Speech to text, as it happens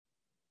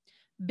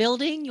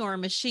Building Your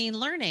Machine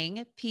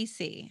Learning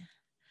PC.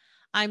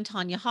 I'm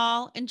Tanya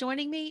Hall, and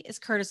joining me is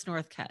Curtis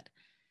Northcutt,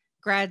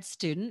 grad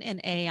student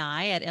in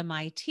AI at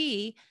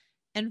MIT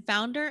and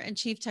founder and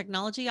chief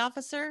technology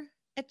officer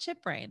at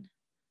ChipBrain.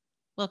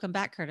 Welcome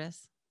back,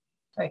 Curtis.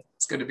 Hey,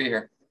 it's good to be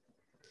here.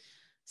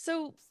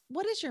 So,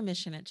 what is your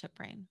mission at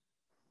ChipBrain?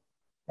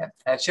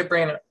 At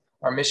ChipBrain,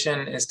 our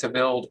mission is to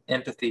build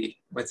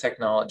empathy with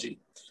technology.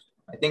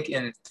 I think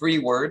in 3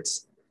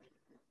 words.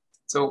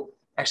 So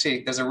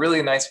actually, there's a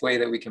really nice way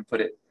that we can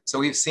put it. So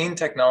we've seen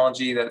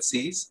technology that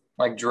sees,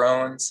 like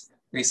drones.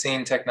 We've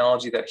seen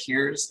technology that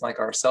hears, like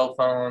our cell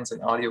phones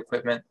and audio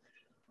equipment.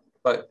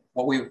 But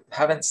what we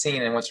haven't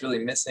seen and what's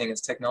really missing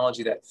is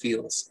technology that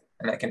feels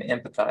and that can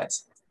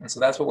empathize. And so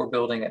that's what we're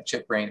building at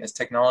ChipBrain, is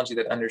technology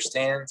that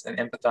understands and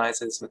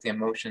empathizes with the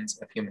emotions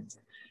of humans.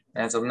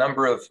 And there's a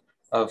number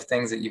of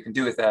things that you can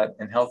do with that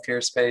in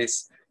healthcare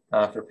space,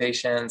 for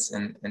patients,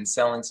 and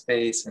selling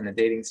space, and the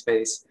dating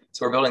space.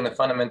 So we're building the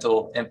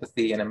fundamental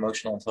empathy and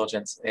emotional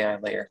intelligence AI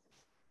layer.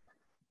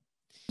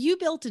 You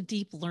built a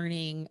deep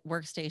learning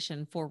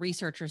workstation for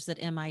researchers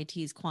at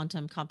MIT's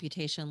Quantum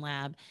Computation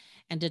Lab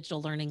and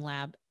Digital Learning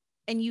Lab,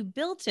 and you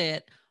built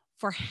it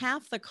for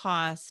half the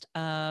cost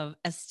of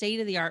a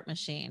state-of-the-art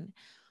machine.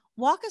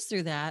 Walk us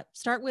through that.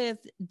 Start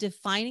with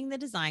defining the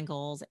design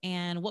goals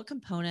and what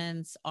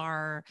components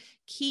are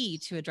key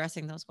to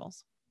addressing those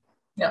goals.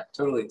 Yeah,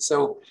 totally.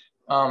 So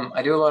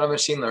I do a lot of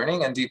machine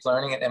learning and deep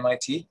learning at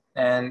MIT.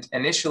 And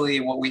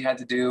initially, what we had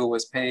to do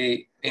was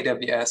pay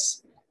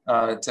AWS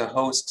to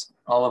host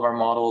all of our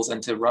models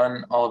and to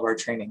run all of our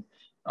training.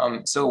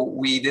 So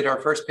we did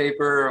our first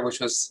paper, which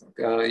was,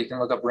 you can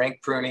look up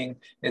rank pruning.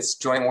 It's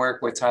joint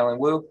work with Tailan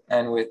Wu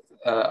and with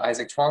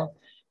Isaac Chuang.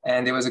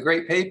 And it was a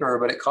great paper,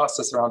 but it cost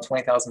us around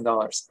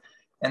 $20,000.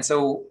 And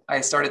so I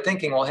started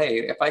thinking, well, hey,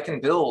 if I can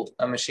build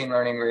a machine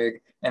learning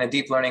rig and a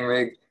deep learning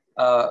rig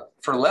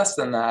for less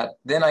than that,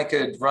 then I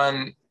could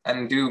run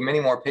and do many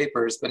more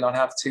papers, but not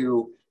have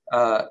to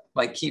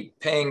like keep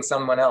paying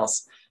someone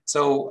else.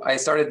 So I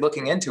started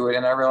looking into it,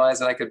 and I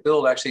realized that I could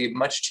build actually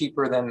much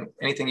cheaper than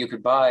anything you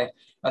could buy,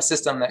 a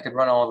system that could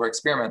run all of our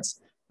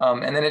experiments.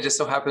 And then it just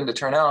so happened to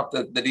turn out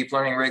that the deep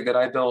learning rig that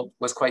I built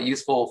was quite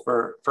useful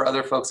for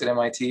other folks at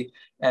MIT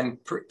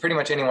and pretty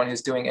much anyone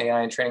who's doing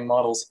AI and training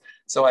models.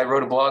 So I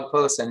wrote a blog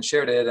post and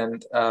shared it,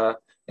 and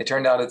it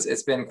turned out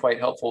it's been quite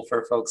helpful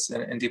for folks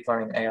in deep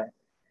learning AI.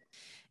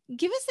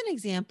 Give us an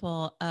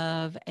example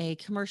of a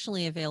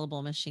commercially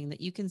available machine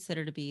that you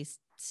consider to be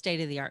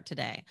state of the art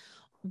today.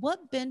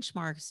 What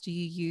benchmarks do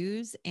you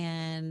use,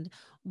 and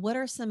what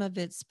are some of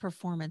its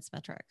performance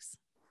metrics?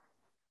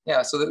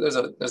 Yeah, so there's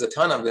a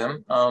ton of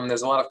them.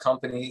 There's a lot of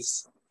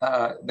companies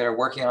that are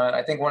working on it.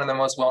 I think one of the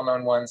most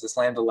well-known ones is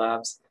Lambda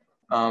Labs,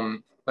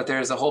 but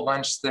there's a whole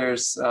bunch.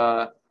 There's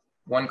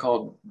one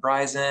called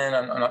Bryson.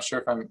 I'm not sure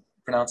if I'm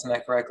pronouncing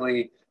that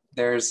correctly.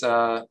 There's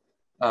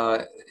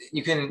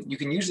you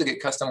can usually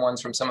get custom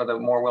ones from some of the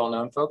more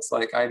well-known folks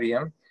like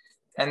IBM,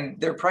 and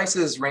their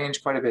prices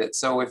range quite a bit.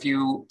 So if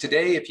you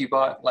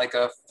bought like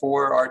a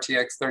 4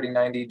 RTX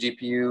 3090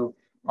 GPU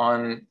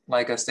on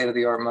like a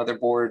state-of-the-art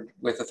motherboard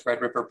with a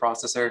Threadripper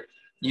processor,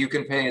 you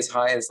can pay as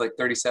high as like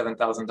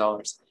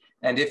 $37,000.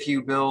 And if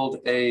you build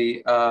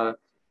a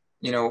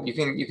you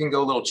can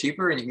go a little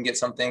cheaper and you can get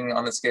something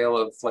on the scale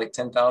of like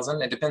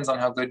 10,000. It depends on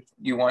how good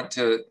you want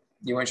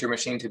your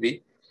machine to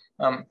be.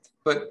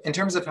 But in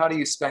terms of how do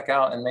you spec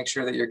out and make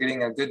sure that you're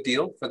getting a good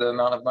deal for the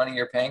amount of money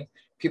you're paying,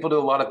 people do a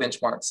lot of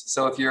benchmarks.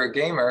 So if you're a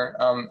gamer,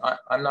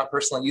 I'm not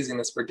personally using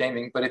this for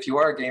gaming, but if you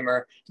are a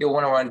gamer, you'll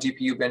want to run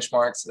GPU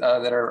benchmarks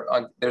that are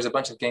on, there's a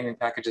bunch of gaming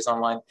packages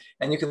online,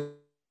 and you can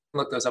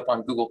look those up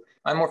on Google.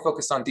 I'm more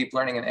focused on deep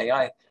learning and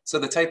AI. So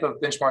the type of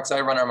benchmarks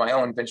I run are my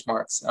own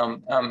benchmarks.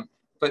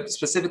 But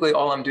specifically,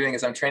 all I'm doing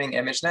is I'm training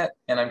ImageNet,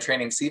 and I'm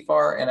training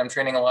CFAR, and I'm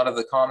training a lot of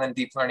the common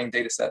deep learning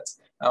data sets.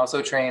 I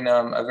also train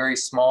a very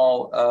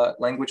small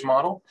language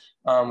model,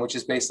 which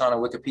is based on a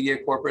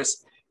Wikipedia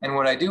corpus. And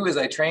what I do is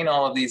I train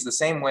all of these the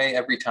same way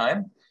every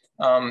time,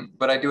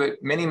 but I do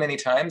it many, many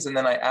times, and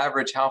then I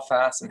average how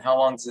fast and how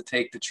long does it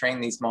take to train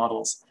these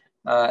models.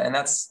 And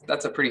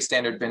that's a pretty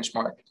standard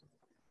benchmark.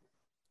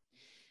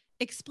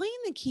 Explain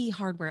the key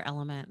hardware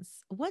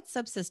elements. What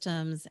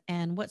subsystems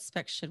and what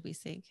specs should we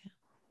seek?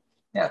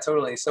 Yeah,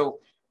 totally. So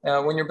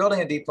when you're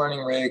building a deep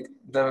learning rig,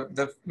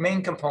 the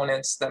main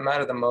components that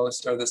matter the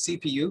most are the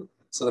CPU,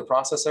 so the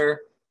processor,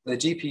 the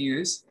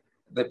GPUs,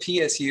 the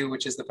PSU,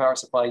 which is the power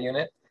supply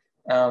unit,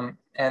 and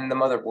the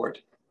motherboard.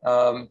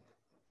 The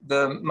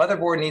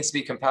motherboard needs to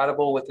be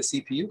compatible with the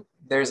CPU.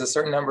 There's a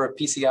certain number of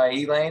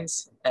PCIe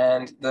lanes,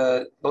 and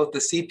both the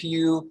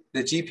CPU,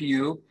 the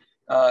GPU,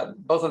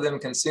 both of them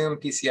consume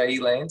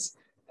PCIe lanes,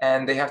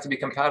 and they have to be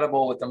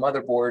compatible with the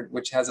motherboard,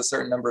 which has a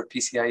certain number of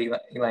PCIe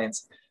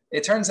lanes.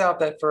 It turns out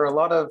that for a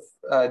lot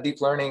of deep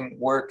learning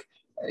work,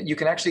 you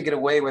can actually get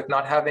away with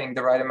not having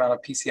the right amount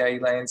of PCIe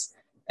lanes.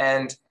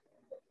 And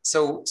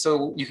so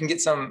you can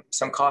get some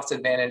cost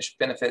advantage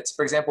benefits.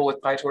 For example,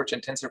 with PyTorch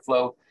and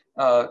TensorFlow,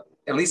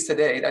 at least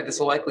today, this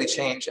will likely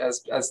change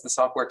as the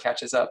software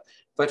catches up.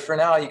 But for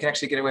now, you can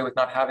actually get away with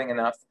not having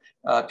enough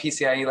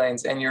PCIe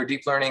lanes, and your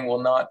deep learning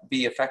will not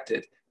be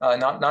affected,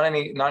 not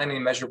any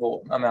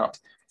measurable amount.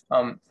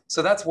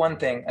 So that's one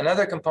thing.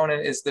 Another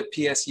component is the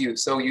PSU.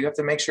 So you have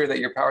to make sure that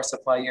your power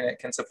supply unit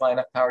can supply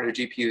enough power to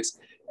GPUs.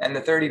 And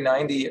the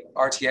 3090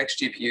 RTX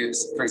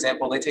GPUs, for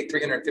example, they take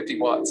 350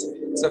 watts.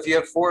 So if you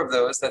have 4 of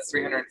those, that's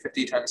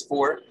 350 times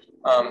 4,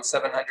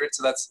 700.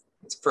 So that's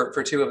for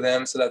 2 of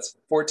them. So that's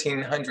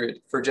 1400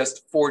 for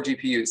just 4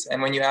 GPUs.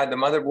 And when you add the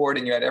motherboard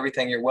and you add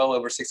everything, you're well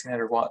over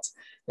 1600 watts.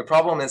 The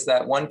problem is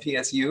that one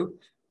PSU,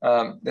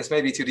 this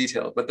may be too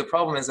detailed, but the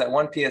problem is that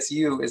one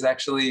PSU is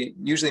actually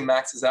usually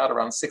maxes out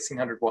around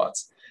 1600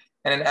 watts.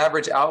 And an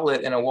average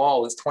outlet in a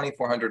wall is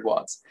 2400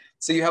 watts.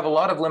 So you have a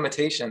lot of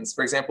limitations.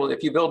 For example,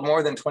 if you build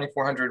more than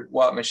 2400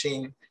 watt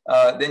machine,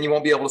 then you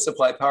won't be able to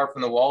supply power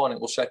from the wall and it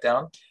will shut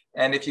down.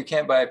 And if you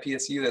can't buy a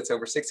PSU that's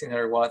over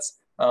 1600 watts,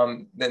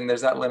 then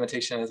there's that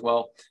limitation as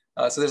well.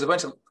 So there's a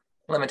bunch of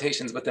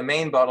limitations, but the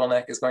main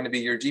bottleneck is going to be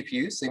your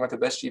GPU. So you want the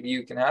best GPU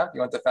you can have,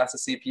 you want the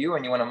fastest CPU,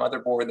 and you want a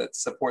motherboard that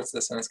supports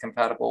this and is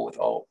compatible with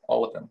all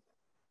of them.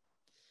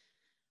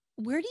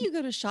 Where do you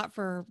go to shop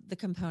for the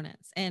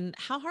components, and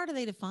how hard are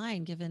they to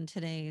find given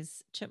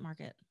today's chip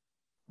market?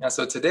 Yeah,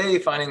 so today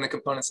finding the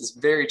components is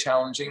very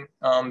challenging.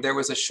 There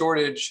was a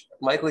shortage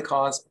likely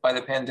caused by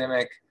the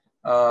pandemic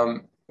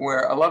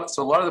where a lot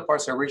of the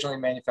parts are originally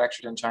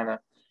manufactured in China.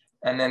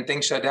 And then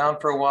things shut down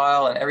for a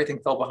while and everything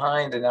fell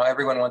behind, and now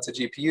everyone wants a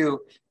GPU.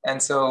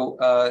 And so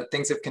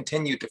things have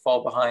continued to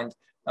fall behind.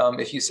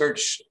 If you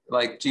search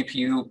like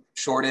GPU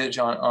shortage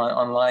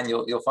online,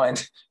 you'll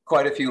find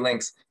quite a few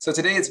links. So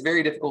today it's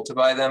very difficult to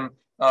buy them.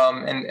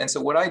 And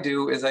so what I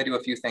do is I do a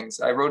few things.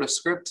 I wrote a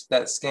script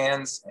that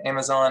scans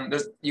Amazon.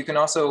 You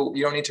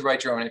don't need to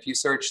write your own. If you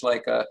search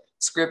like a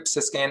script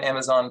to scan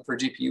Amazon for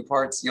GPU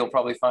parts, you'll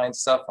probably find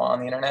stuff on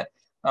the internet.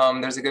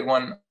 There's a good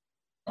one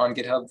on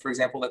GitHub, for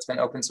example, that's been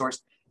open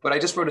sourced. But I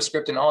just wrote a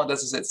script, and all it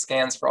does is it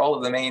scans for all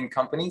of the main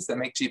companies that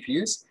make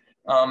GPUs,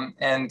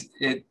 and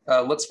it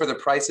looks for the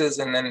prices.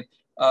 And then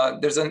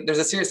there's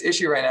a serious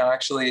issue right now,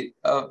 actually.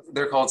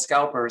 They're called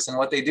scalpers, and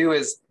what they do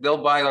is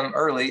they'll buy them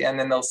early, and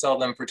then they'll sell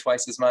them for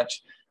twice as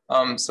much.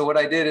 So what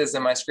I did is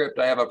in my script,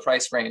 I have a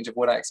price range of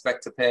what I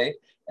expect to pay,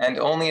 and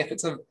only if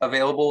it's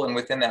available and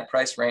within that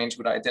price range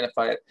would I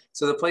identify it.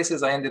 So the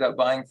places I ended up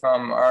buying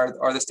from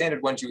are the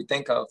standard ones you would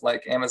think of,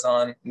 like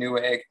Amazon,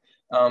 Newegg.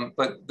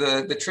 But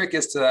the trick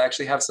is to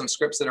actually have some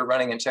scripts that are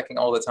running and checking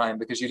all the time,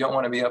 because you don't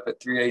want to be up at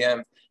 3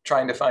 a.m.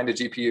 trying to find a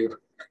GPU.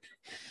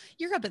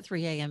 You're up at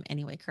 3 a.m.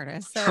 anyway,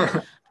 Curtis.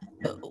 So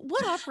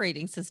what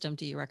operating system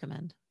do you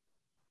recommend?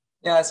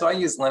 Yeah, so I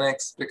use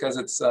Linux because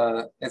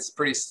it's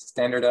pretty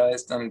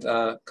standardized and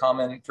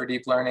common for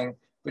deep learning.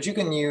 But you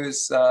can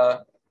use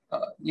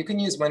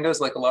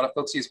Windows, like a lot of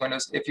folks use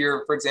Windows. If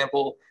you're, for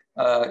example,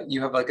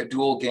 you have like a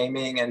dual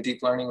gaming and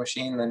deep learning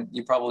machine, then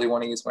you probably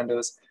want to use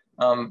Windows.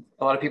 A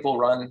lot of people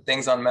run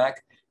things on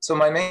Mac. So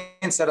my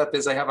main setup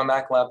is I have a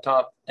Mac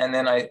laptop, and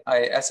then I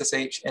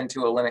SSH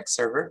into a Linux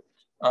server.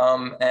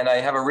 And I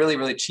have a really,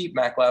 really cheap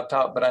Mac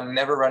laptop, but I'm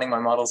never running my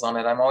models on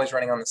it. I'm always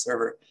running on the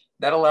server.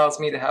 That allows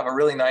me to have a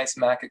really nice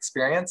Mac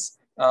experience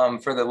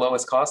for the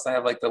lowest cost. I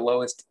have like the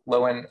lowest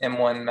low-end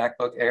M1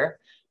 MacBook Air,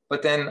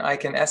 but then I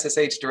can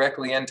SSH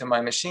directly into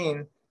my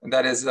machine.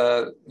 That is,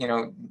 the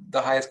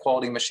highest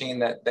quality machine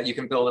that you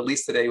can build, at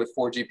least today, with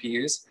 4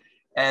 GPUs.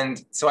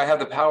 And so I have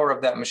the power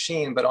of that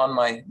machine, but on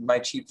my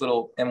cheap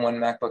little M1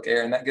 MacBook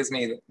Air, and that gives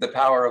me the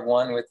power of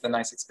one with the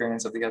nice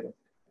experience of the other.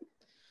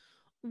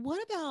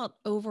 What about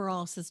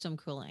overall system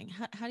cooling?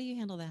 How do you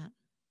handle that?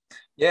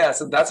 Yeah,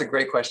 so that's a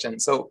great question.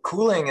 So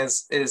cooling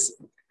is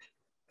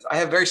I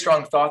have very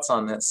strong thoughts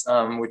on this,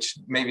 which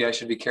maybe I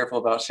should be careful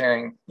about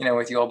sharing,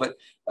 with you all.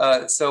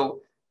 But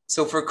so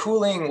for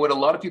cooling, what a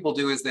lot of people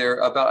do is they're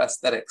about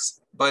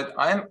aesthetics. But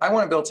I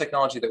want to build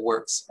technology that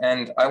works,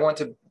 and I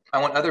want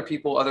other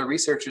people, other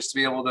researchers, to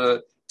be able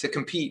to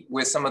compete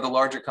with some of the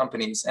larger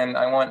companies. And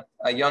I want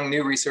a young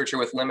new researcher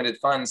with limited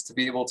funds to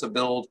be able to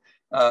build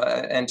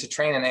and to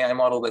train an AI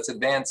model that's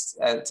advanced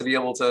to be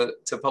able to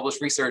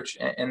publish research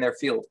in their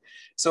field.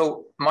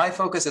 So my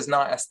focus is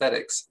not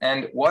aesthetics,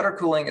 and water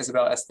cooling is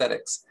about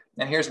aesthetics.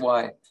 And here's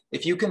why.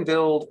 If you can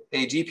build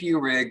a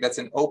GPU rig that's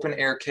an open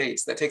air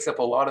case that takes up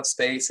a lot of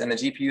space and the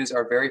GPUs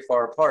are very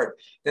far apart,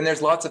 then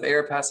there's lots of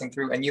air passing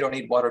through and you don't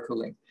need water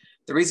cooling.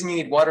 The reason you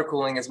need water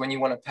cooling is when you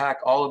want to pack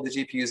all of the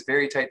GPUs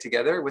very tight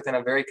together within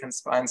a very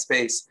confined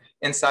space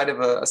inside of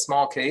a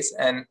small case,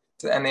 and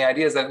the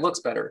idea is that it looks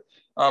better.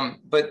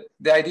 But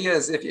the idea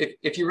is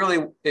if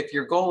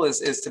your goal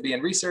is to be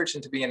in research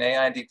and to be in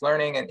AI and deep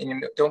learning, and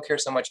you don't care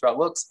so much about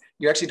looks,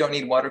 you actually don't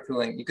need water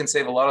cooling. You can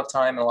save a lot of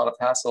time and a lot of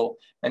hassle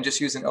and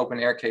just use an open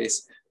air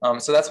case.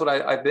 So that's what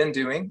I've been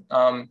doing.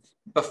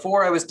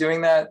 Before I was doing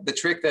that, the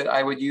trick that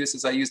I would use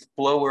is I used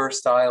blower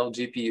style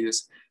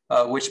GPUs.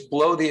 Which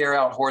blow the air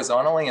out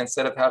horizontally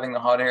instead of having the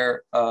hot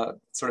air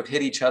sort of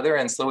hit each other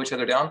and slow each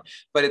other down.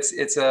 But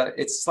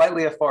it's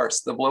slightly a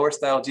farce. The blower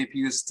style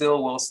GPUs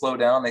still will slow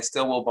down. They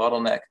still will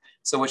bottleneck.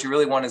 So what you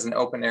really want is an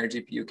open air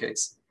GPU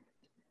case.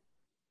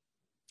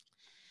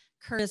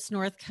 Curtis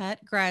Northcutt,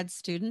 grad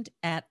student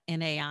at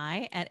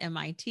NAI at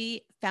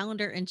MIT,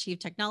 founder and chief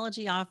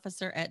technology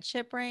officer at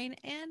ChipBrain,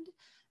 and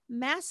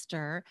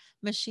master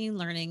machine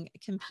learning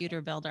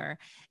computer builder.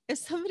 If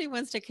somebody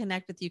wants to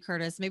connect with you,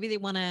 Curtis, maybe they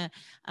want to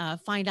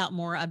find out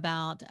more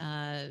about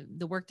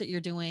the work that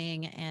you're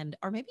doing, and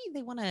or maybe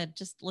they want to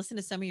just listen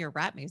to some of your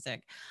rap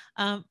music.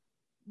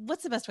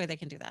 What's the best way they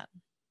can do that?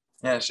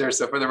 Yeah, sure.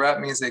 So for the rap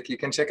music, you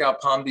can check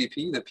out Palm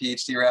BP, the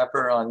PhD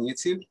rapper, on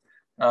YouTube.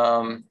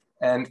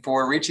 And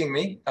for reaching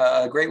me,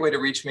 a great way to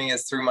reach me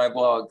is through my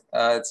blog.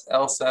 It's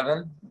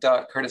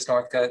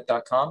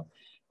l7.curtisnorthcutt.com.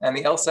 And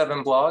the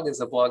L7 blog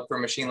is a blog for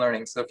machine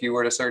learning. So if you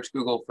were to search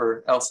Google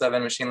for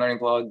L7 machine learning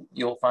blog,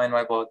 you'll find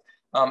my blog.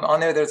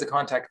 On there, there's a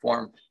contact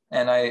form.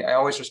 And I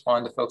always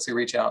respond to folks who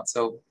reach out.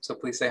 So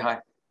please say hi.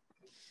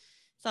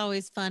 It's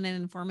always fun and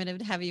informative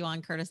to have you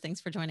on, Curtis.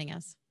 Thanks for joining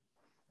us.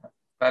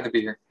 Glad to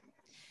be here.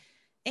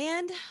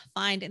 And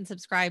find and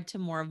subscribe to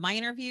more of my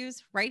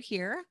interviews right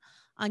here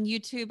on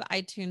YouTube,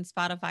 iTunes,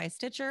 Spotify,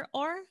 Stitcher,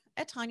 or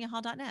at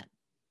tanyahall.net.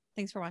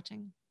 Thanks for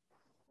watching.